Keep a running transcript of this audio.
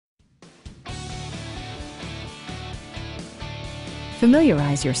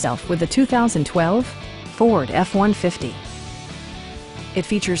Familiarize yourself with the 2012 Ford F-150. It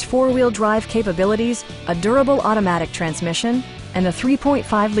features four-wheel drive capabilities, a durable automatic transmission, and a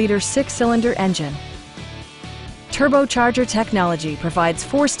 3.5-liter six-cylinder engine. Turbocharger technology provides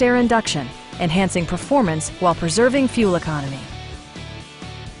forced-air induction, enhancing performance while preserving fuel economy.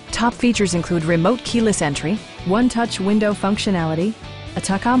 Top features include remote keyless entry, one-touch window functionality, a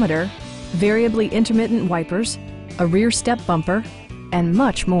tachometer, variably intermittent wipers, a rear step bumper, and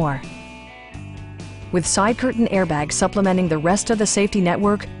much more. With side curtain airbags supplementing the rest of the safety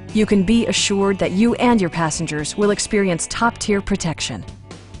network, you can be assured that you and your passengers will experience top-tier protection.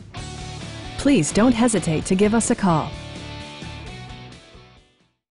 Please don't hesitate to give us a call.